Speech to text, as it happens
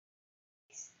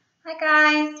Hi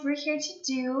guys, we're here to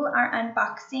do our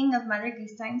unboxing of Mother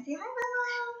Goose Time. Say hi,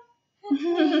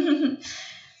 Mama.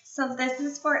 So this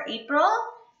is for April,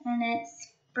 and it's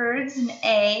birds and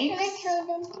eggs. Can I tell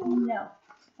them to? No,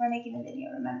 we're making a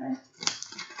video, remember?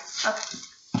 Okay.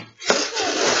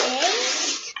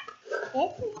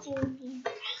 This is Judy.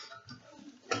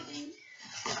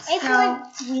 So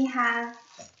we have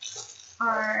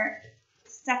our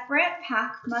separate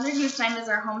pack. Mother Goose Time is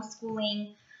our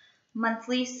homeschooling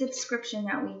monthly subscription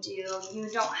that we do. You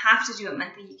don't have to do it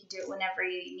monthly. You can do it whenever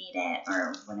you need it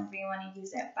or whenever you want to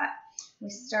use it. But we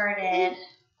started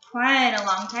quite a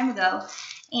long time ago.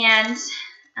 And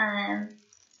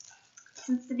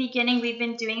since the beginning, we've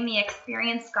been doing the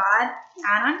Experience God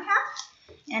add-on pack.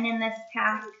 And in this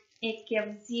pack, it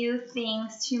gives you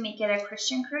things to make it a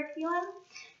Christian curriculum.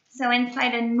 So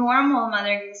inside a normal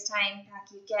Mother Goose Time pack,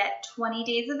 you get 20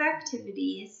 days of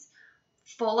activities,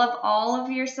 full of all of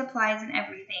your supplies and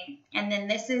everything. And then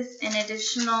this is an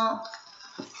additional,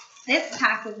 this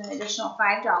pack is an additional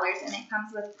 $5, and it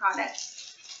comes with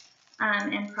products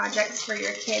and projects for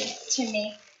your kids to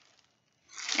make.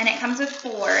 And it comes with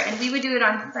 4, and we would do it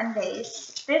on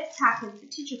Sundays. This pack is the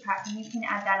teacher pack, and you can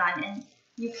add that on, and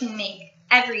you can make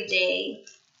every day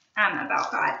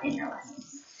about God in your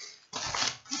lessons.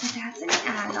 So that's an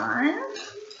add-on.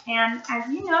 And as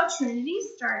you know, Trinity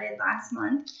started last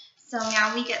month. So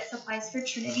now we get supplies for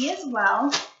Trinity as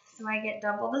well. So I get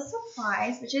double the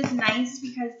supplies, which is nice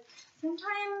because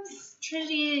sometimes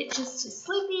Trinity just is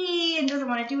sleepy and doesn't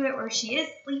want to do it, or she is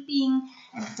sleeping.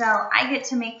 And so I get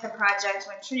to make the project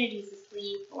when Trinity's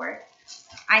asleep, or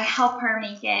I help her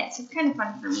make it. So it's kind of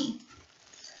fun for me.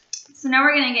 So now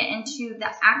we're going to get into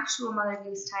the actual Mother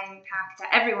Goose Time pack that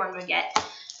everyone would get.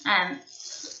 And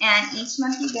each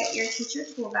month you get your teacher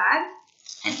tool bag.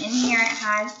 And in here it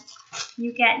has,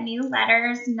 you get new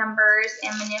letters, numbers,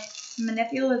 and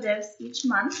manipulatives each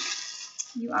month.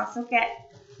 You also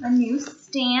get a new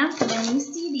stamp and a new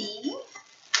CD.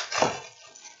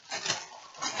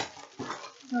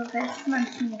 So this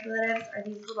month's manipulatives are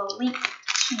these little link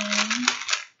chains.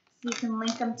 So you can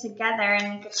link them together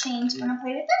and make a chain. Do you want to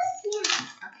play with this? Yeah.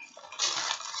 Okay.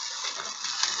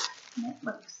 And it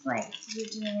looks like you're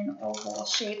doing an oval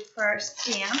shape for our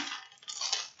stamp.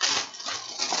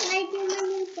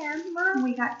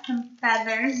 We got some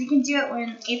feathers. You can do it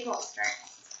when April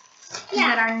starts. Yeah. We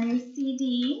got our new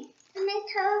CD.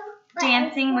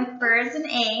 Dancing with Birds and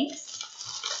Eggs.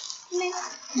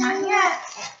 Not yet.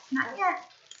 Not yet.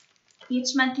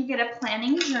 Each month you get a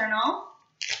planning journal.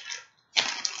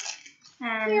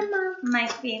 And my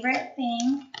favorite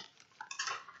thing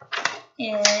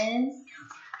is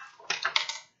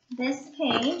this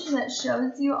page that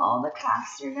shows you all the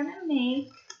crafts you're going to make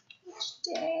each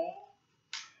day.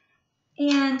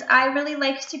 And I really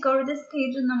like to go to this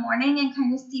page in the morning and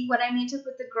kind of see what I need to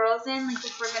put the girls in, like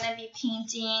if we're going to be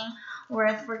painting or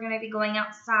if we're going to be going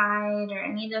outside or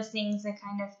any of those things. I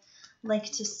kind of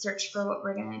like to search for what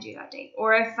we're going to do that day.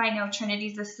 Or if I know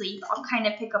Trinity's asleep, I'll kind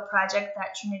of pick a project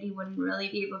that Trinity wouldn't really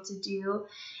be able to do.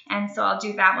 And so I'll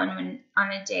do that one on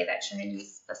a day that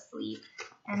Trinity's asleep.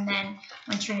 And then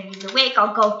when Trinity's awake,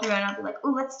 I'll go through and I'll be like,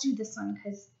 oh, let's do this one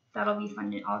because that'll be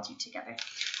fun to all do together.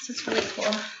 So it's really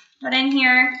cool. But in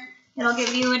here, it'll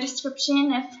give you a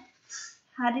description of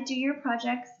how to do your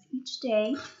projects each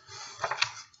day.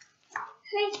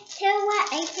 Can I tell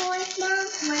what April is, Mom?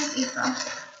 What is April?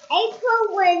 April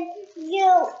when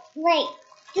you,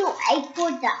 do April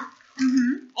duck.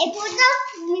 April duck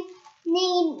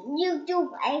mean you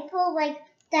do April,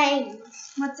 things.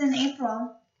 What's in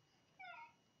April?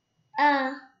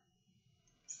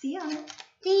 Sea otter.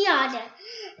 Sea otter.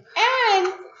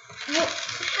 And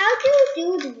how do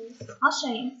you do these? I'll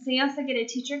show you. So you also get a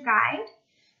teacher guide.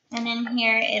 And in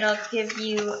here, it'll give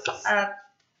you a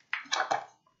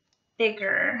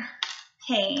bigger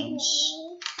page.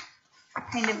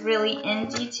 Kind of really in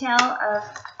detail of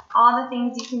all the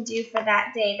things you can do for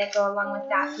that day that go along with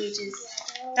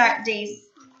that day's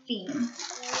theme.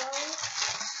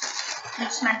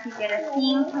 Each month you get a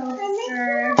theme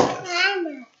poster.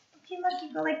 Okay, look,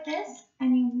 you go like this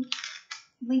and you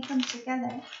link them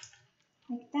together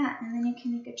like that, and then you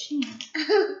can make a chain.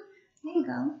 There you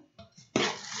go.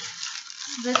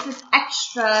 This is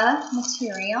extra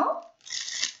material.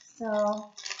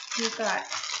 So you've got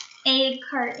egg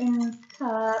cartons,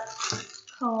 cups,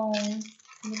 cones.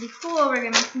 It's going to be cool. We're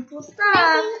going to make some cool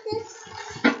stuff.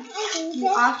 You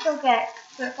also get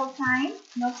circle time.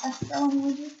 Nope, that's the one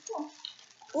we do school.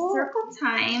 Circle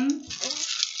time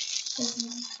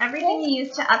is everything you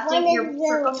use to update your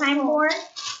circle time board.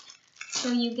 So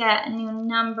you get a new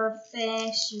number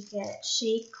fish, you get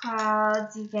shape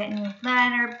clouds, you get new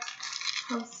letter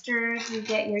posters. You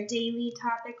get your daily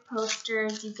topic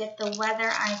posters. You get the weather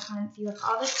icons. You have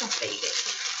all the stuff that you get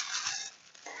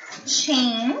to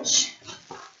change.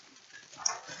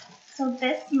 So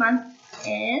this month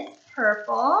is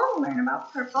purple. Learn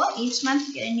about purple. Each month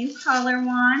you get a new color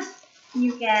wand.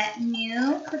 You get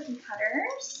new cookie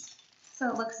cutters. So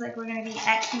it looks like we're going to be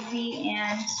X, Z,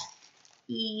 and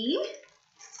E.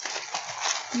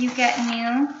 You get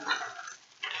new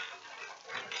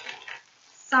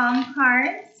song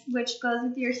cards, which goes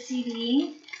with your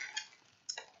CD.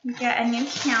 You get a new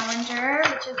calendar,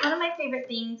 which is one of my favorite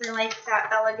things. I like that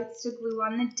Bella gets to glue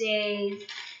on the days.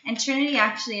 And Trinity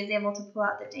actually is able to pull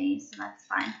out the days, so that's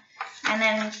fun. And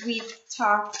then we've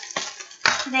talked,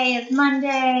 today is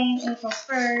Monday, April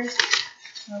 1st,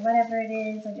 or whatever it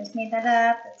is. I just made that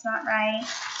up. That's not right.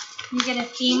 You get a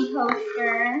theme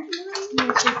poster,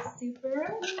 which is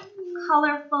super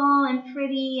colorful and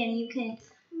pretty, and you can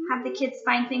have the kids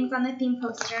find things on the theme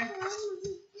poster.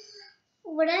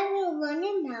 What are we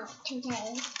learning about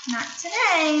today? Not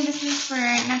today. This is for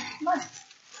next month.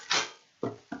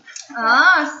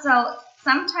 Oh, so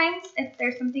sometimes if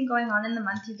there's something going on in the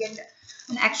month, you get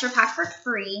an extra pack for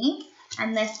free.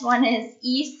 And this one is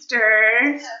Easter.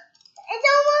 It's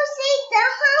almost Easter,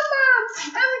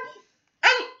 huh, Mom?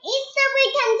 And Easter we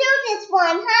can do this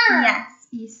one, huh? Yes,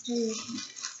 Easter.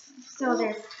 So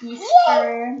there's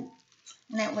Easter,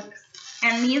 and it looks.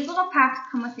 And these little packs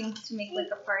come with things to make like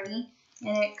a party,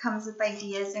 and it comes with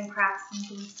ideas and crafts and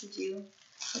things to do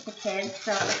with the kids.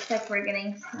 So it looks like we're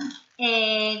getting some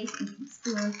eggs and some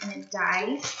spoons and a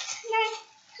dice.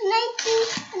 Can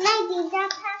I do that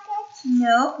package?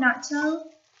 Nope, not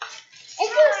till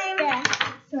It's time.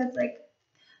 Easter. So it's like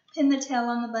pin the tail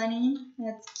on the bunny.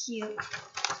 That's cute.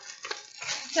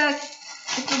 So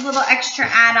it's a little extra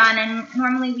add-on, and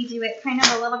normally we do it kind of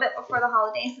a little bit before the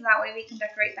holidays, so that way we can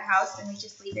decorate the house and we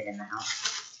just leave it in the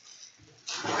house.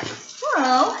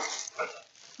 So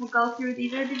we'll go through,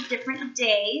 these are the different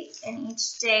days, and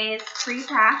each day is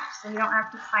pre-packed, so you don't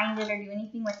have to find it or do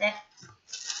anything with it.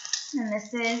 And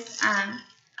this is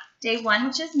day 1,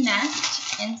 which is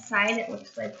nest. Inside it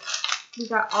looks like we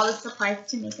got all the supplies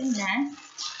to make a nest.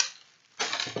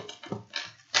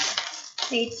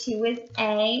 Day 2 is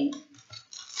egg.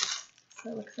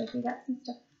 So it looks like we got some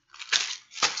stuff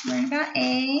to learn about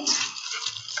eggs.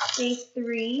 Day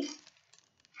 3,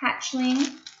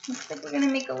 hatchling. Looks like we're going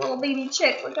to make a little baby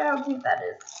chick. Look at how cute that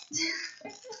is.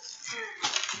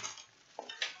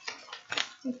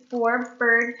 Day 4,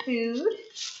 bird food.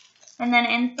 And then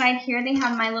inside here they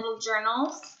have my little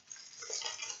journals.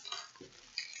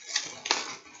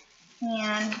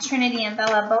 And Trinity and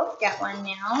Bella both get one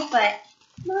now, but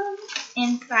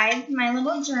inside my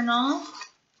little journal,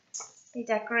 they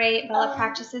decorate. Bella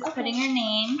practices putting her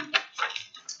name.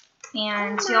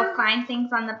 And you'll find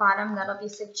things on the bottom that'll be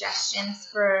suggestions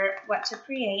for what to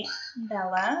create.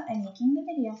 Bella and making the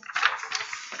video.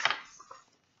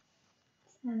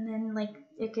 And then like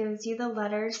it gives you the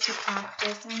letters to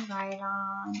practice and write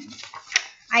on.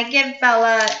 I give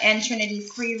Bella and Trinity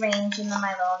free range in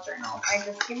my little journals. I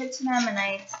just give it to them and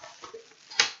I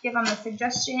give them a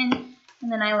suggestion,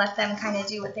 and then I let them kind of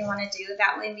do what they want to do.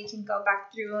 That way we can go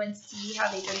back through and see how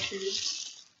they've improved.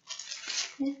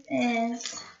 This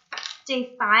is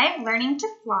day 5, learning to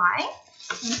fly.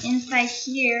 And inside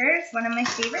here is one of my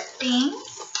favorite things.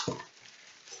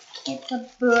 It's a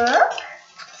book.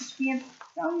 We have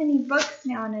so many books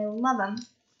now and I love them.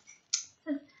 It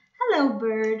says, "Hello,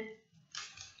 bird."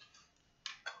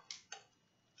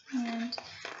 And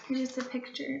here's a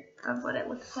picture of what it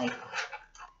looks like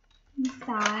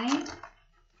inside.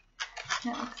 And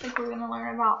it looks like we're going to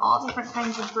learn about all different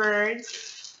kinds of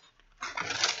birds.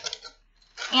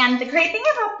 And the great thing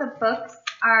about the books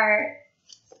are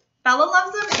Bella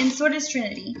loves them and so does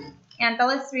Trinity. And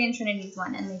Bella's 3 and Trinity's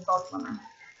 1, and they both love them.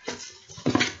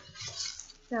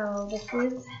 So this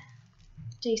is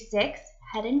day 6,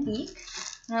 head and beak.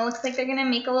 And it looks like they're going to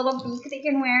make a little beak they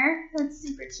can wear. That's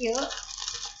super cute.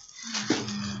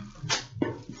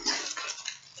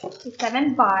 Day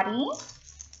 7, body.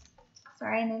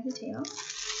 Sorry, I know the tail.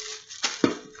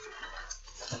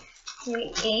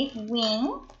 Day 8,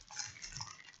 wing.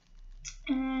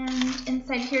 And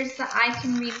inside here's the I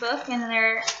Can Read book, and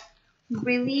they're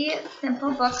really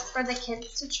simple books for the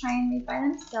kids to try and read by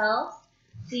themselves.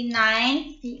 Day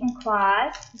 9, feet and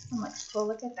claws. This one looks cool.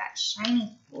 Look at that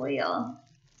shiny foil.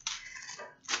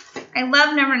 I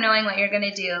love never knowing what you're going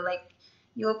to do. Like,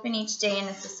 you open each day and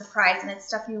it's a surprise, and it's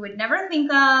stuff you would never think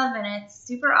of, and it's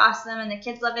super awesome, and the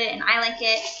kids love it, and I like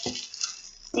it.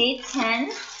 Day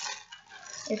 10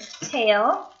 is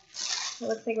tail. So it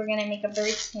looks like we're going to make a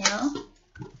bird tail.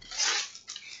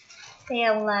 Day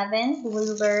 11,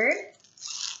 Bluebird.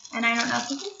 And I don't know if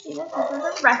you can see this.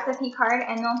 This is a recipe card,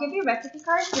 and they'll give you recipe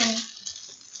cards.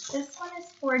 And this one is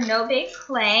for No Bake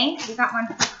Clay. We got one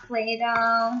for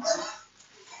Play-Doh.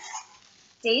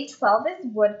 Day 12 is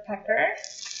Woodpecker.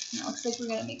 And it looks like we're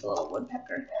going to make a little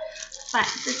woodpecker. But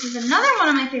this is another one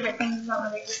of my favorite things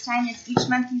about Goose Time is each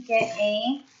month you get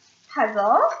a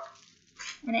puzzle.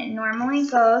 And it normally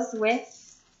goes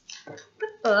with the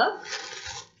book.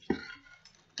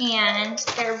 And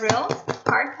they're real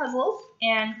hard puzzles.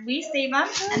 And we save them.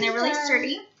 And they're really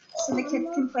sturdy. So the kids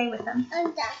can play with them.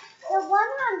 And the one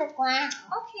on the ground.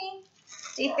 Okay.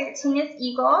 Day 13 is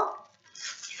Eagle.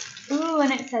 Ooh,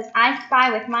 and it says, I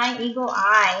spy with my eagle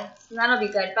eye. So that'll be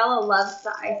good. Bella loves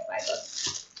the I Spy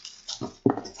book.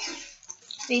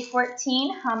 Day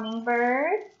 14,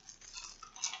 Hummingbird.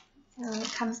 So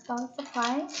it comes with all the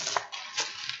supplies.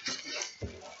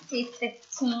 Day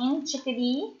 15,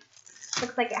 Chickadee.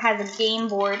 Looks like it has a game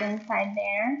board inside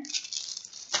there.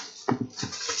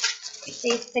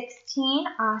 Day 16,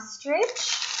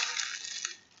 Ostrich.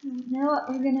 I don't know what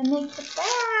we're going to make with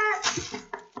that.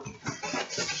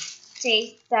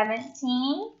 Day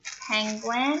 17,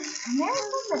 Penguin. And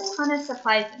there's a ton of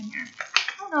supplies in here.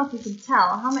 I don't know if you can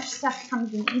tell how much stuff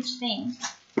comes in each thing.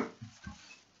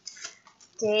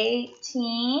 Day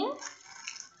 18,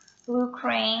 Blue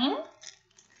Crane.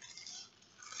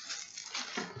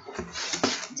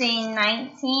 Day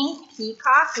 19,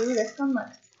 Peacock. Ooh, this one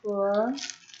looks cool.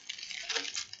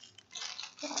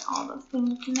 Got all those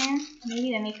things in there.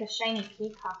 Maybe to make a shiny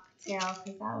peacock tail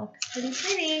because that looks pretty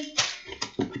pretty.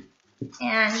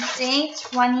 And day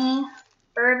 20,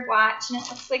 Bird Watch, and it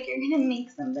looks like you're going to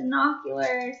make some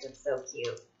binoculars. It's so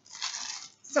cute.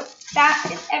 So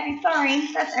that's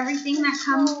everything that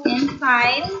comes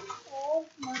inside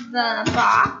the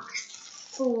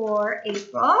box for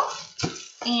April.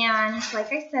 And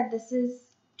like I said, this is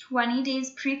 20 days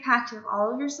pre-packed with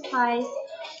all of your supplies.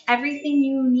 Everything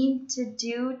you need to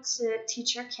do to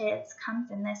teach your kids comes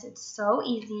in this. It's so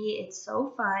easy. It's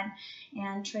so fun.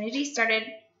 And Trinity started...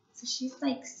 So she's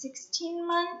like 16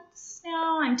 months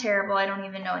now. I'm terrible. I don't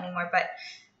even know anymore. But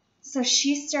so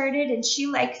she started and she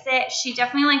likes it. She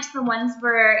definitely likes the ones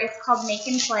where it's called Make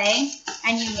and Play.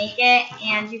 And you make it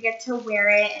and you get to wear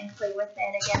it and play with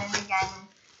it again and again. And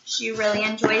she really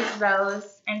enjoys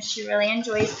those. And she really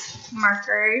enjoys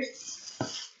markers.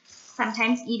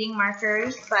 Sometimes eating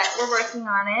markers. But we're working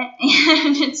on it.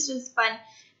 And it's just fun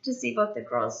to see both the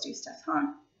girls do stuff,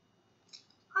 huh?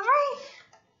 All right.